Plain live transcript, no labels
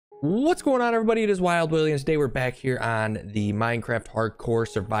What's going on, everybody? It is WildWilly, and today we're back here on the Minecraft Hardcore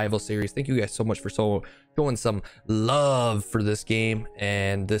Survival series. Thank you guys so much for showing some love for this game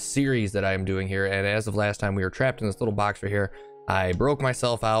and this series that I am doing here. And as of last time, we were trapped in this little box right here. I broke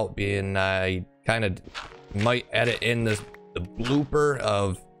myself out, being I kind of might edit in the blooper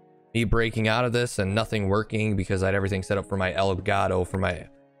of me breaking out of this and nothing working because I had everything set up for my Elgato for my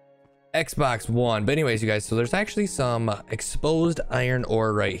Xbox One. But anyways, you guys, so there's actually some exposed iron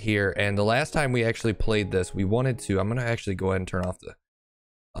ore right here, and the last time we actually played this, we wanted to, I'm gonna actually go ahead and turn off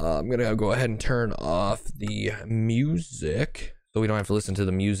the music so we don't have to listen to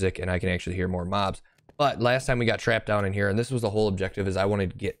the music and I can actually hear more mobs. But last time we got trapped down in here, and this was the whole objective, is I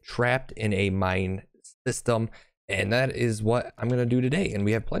wanted to get trapped in a mine system, and that is what I'm gonna do today. And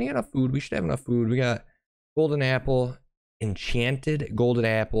we have plenty enough food. We should have enough food. We got golden apple, enchanted golden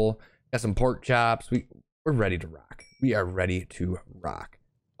apple, got some pork chops. We're ready to rock. We are ready to rock.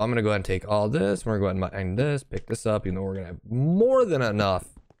 I'm gonna go ahead and take all this. We're gonna go ahead and mine this, pick this up. You know, we're gonna have more than enough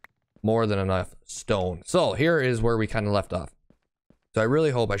stone. So here is where we kind of left off. So I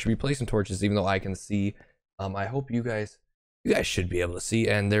really hope I should be placing torches, even though I can see. I hope you guys should be able to see.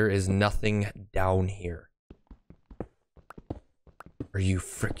 And there is nothing down here. Are you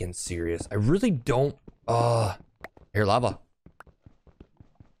freaking serious? I really don't. Here, lava.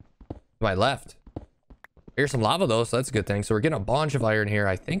 To my left. Here's some lava though, so that's a good thing. So we're getting a bunch of iron here.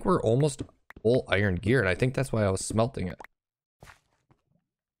 I think we're almost full iron gear, and I think that's why I was smelting it.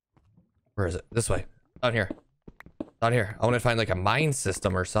 Where is it? This way. Down here. Down here. I want to find like a mine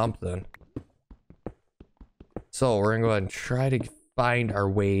system or something. So we're gonna go ahead and try to find our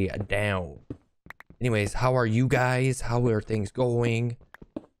way down. Anyways, how are you guys? How are things going?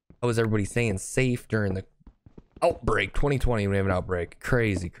 How is everybody staying safe during the outbreak? 2020, we have an outbreak.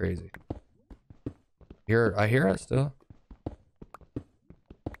 Crazy. I hear it still.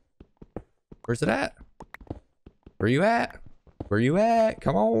 Where's it at? Where you at? Where you at?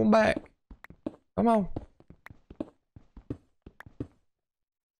 Come on back. Come on.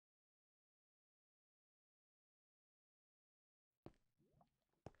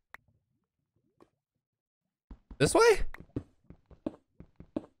 This way?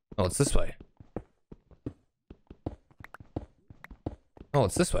 Oh, it's this way. Oh,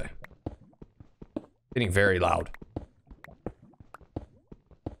 it's this way. Getting very loud.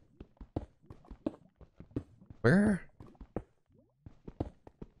 Where?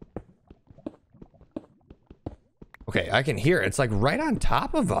 Okay, I can hear it. It's like right on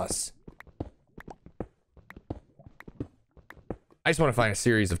top of us. I just want to find a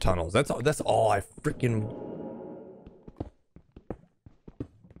series of tunnels. That's all I freaking...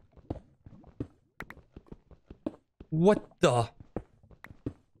 What the...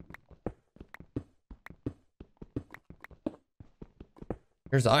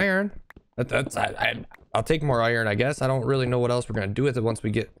 Here's iron. I'll take more iron, I guess. I don't really know what else we're gonna do with it once we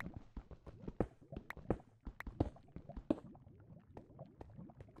get...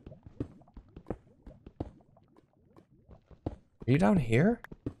 Are you down here?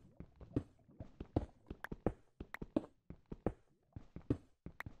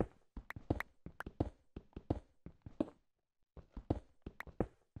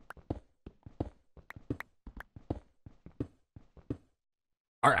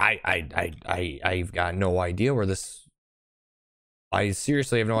 I've got no idea where this... I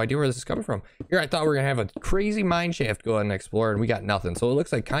seriously have no idea where this is coming from. Here, I thought we were gonna have a crazy mine shaft go ahead and explore, and we got nothing. So it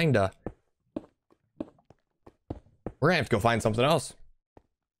looks like kinda... We're gonna have to go find something else.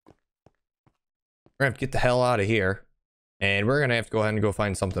 We're gonna have to get the hell out of here. And we're gonna have to go ahead and go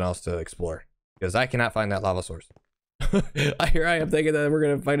find something else to explore. Because I cannot find that lava source. Here I am thinking that we're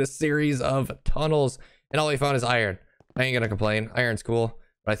gonna find a series of tunnels, and all we found is iron. I ain't gonna complain. Iron's cool.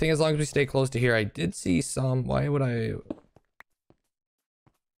 But I think as long as we stay close to here, I did see some... Why would I...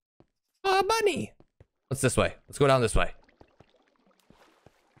 Oh, bunny! What's this way? Let's go down this way.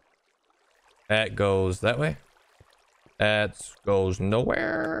 That goes that way. That goes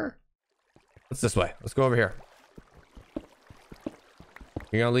nowhere. What's this way? Let's go over here.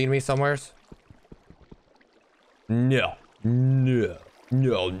 You gonna lead me somewheres? No.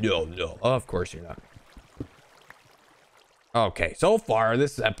 Of course you're not. Okay, so far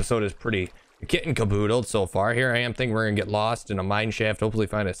this episode is pretty getting caboodled so far. Here I am thinking we're gonna get lost in a mine shaft, hopefully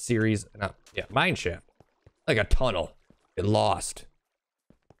find a series. Mine shaft, like a tunnel. Get lost.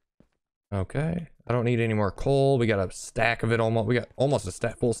 Okay, I don't need any more coal. We got a stack of it almost. We got almost a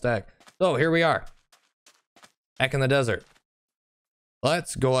full stack. So here we are, back in the desert.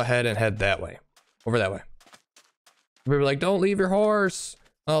 Let's go ahead and head that way, over that way. We were like, don't leave your horse.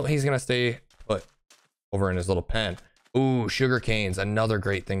 Oh, he's gonna stay put over in his little pen. Ooh, sugar canes, another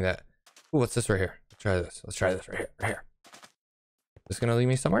great thing that. Ooh, what's this right here? Let's try this. Let's try this right here. Right here. This gonna lead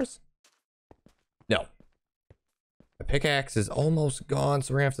me somewhere? No. My pickaxe is almost gone,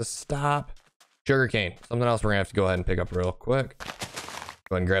 so we're gonna have to stop. Sugarcane, something else we're gonna have to go ahead and pick up real quick.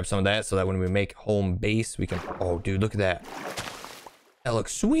 Go ahead and grab some of that so that when we make home base, we can. Oh, dude, look at that. That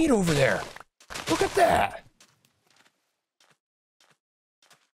looks sweet over there. Look at that.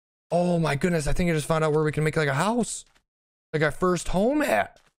 Oh my goodness, I think I just found out where we can make like a house. Like our first home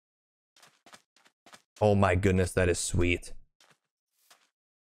at. Oh my goodness, that is sweet.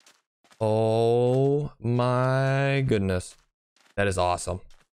 Oh my goodness. That is awesome.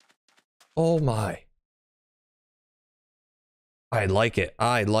 Oh my. I like it.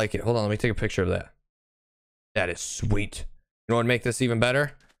 I like it. Hold on, let me take a picture of that. That is sweet. You know what would make this even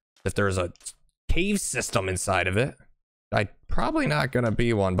better? If there's a cave system inside of it. I probably not gonna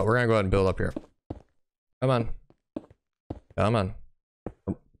be one, but we're gonna go ahead and build up here. Come on. Come on.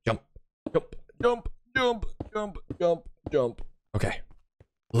 Jump. Jump. Jump. Jump. Jump. Jump. Jump. Okay.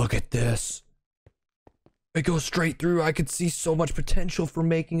 Look at this. It goes straight through. I could see so much potential for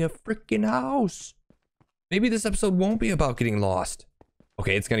making a freaking house. Maybe this episode won't be about getting lost.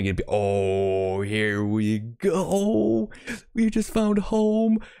 Okay, it's gonna get. Oh, here we go. We just found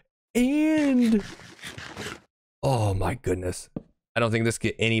home and. Oh my goodness. I don't think this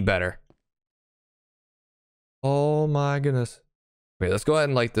get any better. Oh my goodness. Okay, let's go ahead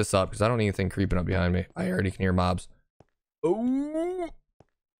and light this up because I don't need anything creeping up behind me. I already can hear mobs. Oh.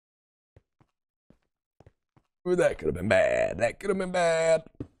 Ooh, that could have been bad. That could have been bad.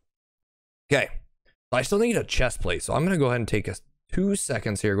 Okay. I still need a chest plate, so I'm going to go ahead and take us 2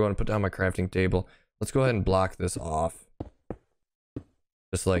 seconds here. Go ahead and put down my crafting table. Let's go ahead and block this off.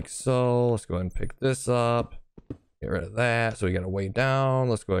 Just like so. Let's go ahead and pick this up. Get rid of that. So we got to way down.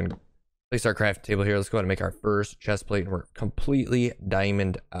 Let's go ahead and place our crafting table here. Let's go ahead and make our first chest plate, and we're completely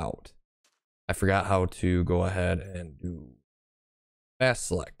diamond out. I forgot how to go ahead and do fast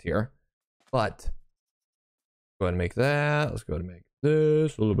select here, but go ahead and make that. Let's go ahead and make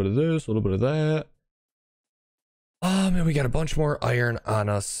this, a little bit of this, a little bit of that. And we got a bunch more iron on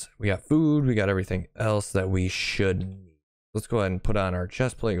us. We got food. We got everything else that we should need. Let's go ahead and put on our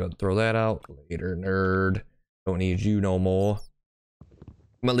chest plate. Go ahead and throw that out. Later, nerd. Don't need you no more.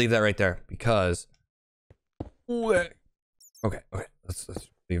 I'm gonna leave that right there because. Okay, okay. Let's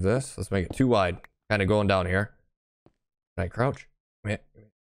leave this. Let's make it too wide. Kind of going down here. Can I crouch? Right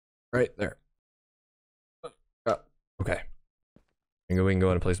there. Okay. We can go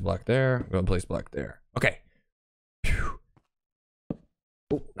ahead and place a block there. Go ahead and place a block there. Okay. Phew.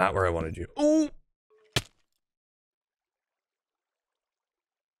 Oh, not where I wanted you. Oh.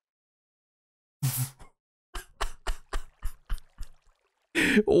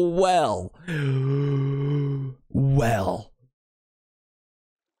 Well. Well.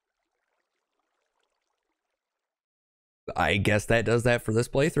 I guess that does that for this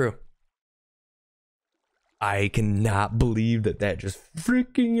playthrough. I cannot believe that that just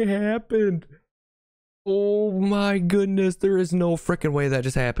freaking happened. Oh my goodness, there is no freaking way that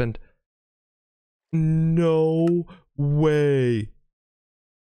just happened. No way.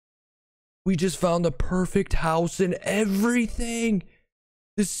 We just found the perfect house and everything.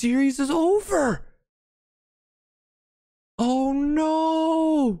 The series is over. Oh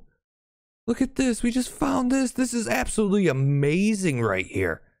no. Look at this. We just found this. This is absolutely amazing right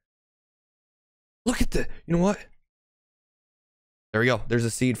here. Look at the, you know what? There we go. There's a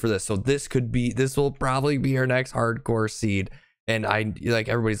seed for this. So this will probably be our next hardcore seed. And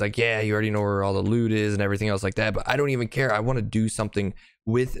everybody's like, yeah, you already know where all the loot is and everything else like that. But I don't even care. I want to do something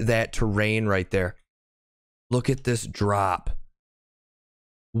with that terrain right there. Look at this drop.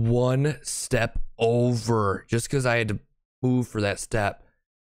 One step over, just because I had to move for that step.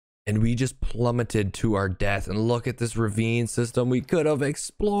 And we just plummeted to our death. And look at this ravine system we could have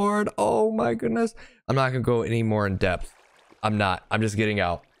explored. Oh my goodness. I'm not going to go any more in depth. I'm not. I'm just getting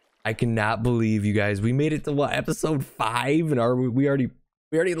out. I cannot believe you guys. We made it to what, episode 5? And we already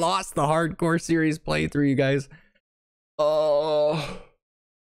lost the hardcore series playthrough, you guys. Oh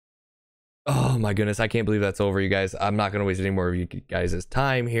my goodness. I can't believe that's over, you guys. I'm not going to waste any more of you guys'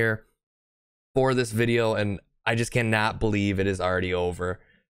 time here for this video. And I just cannot believe it is already over.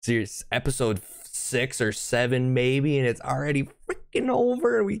 Serious, episode 6 or 7 maybe, and it's already freaking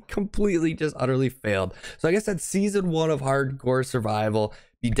over, and we completely just utterly failed. So I guess that's season 1 of hardcore survival.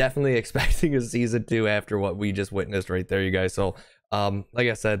 Be definitely expecting a season 2 after what we just witnessed right there, you guys. So like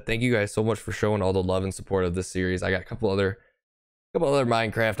I said, thank you guys so much for showing all the love and support of this series. I got a couple other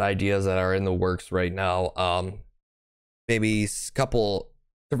Minecraft ideas that are in the works right now. Maybe a couple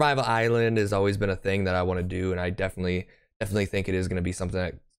Survival Island has always been a thing that I want to do, and I definitely think it is going to be something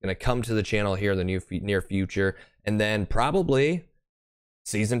that's going to come to the channel here in the near future. And then probably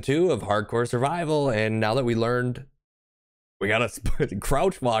season 2 of Hardcore Survival. And now that we learned, we gotta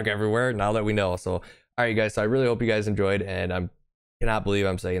crouch walk everywhere. Now that we know, so all right, guys. So I really hope you guys enjoyed, and I cannot believe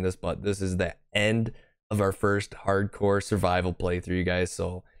I'm saying this, but this is the end of our first Hardcore Survival playthrough, you guys.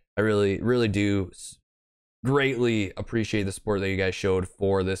 So I really do greatly appreciate the support that you guys showed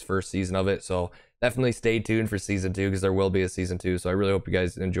for this first season of it. So definitely stay tuned for season 2, because there will be a season 2. So I really hope you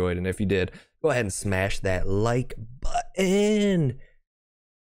guys enjoyed, and if you did, go ahead and smash that like button,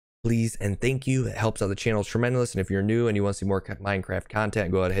 please and thank you. It helps out the channel tremendously. And if you're new and you want to see more Minecraft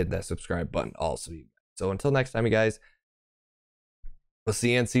content, go ahead and hit that subscribe button also. So until next time, you guys, we'll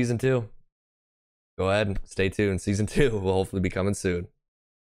see you in season 2. Go ahead and stay tuned. Season 2 will hopefully be coming soon.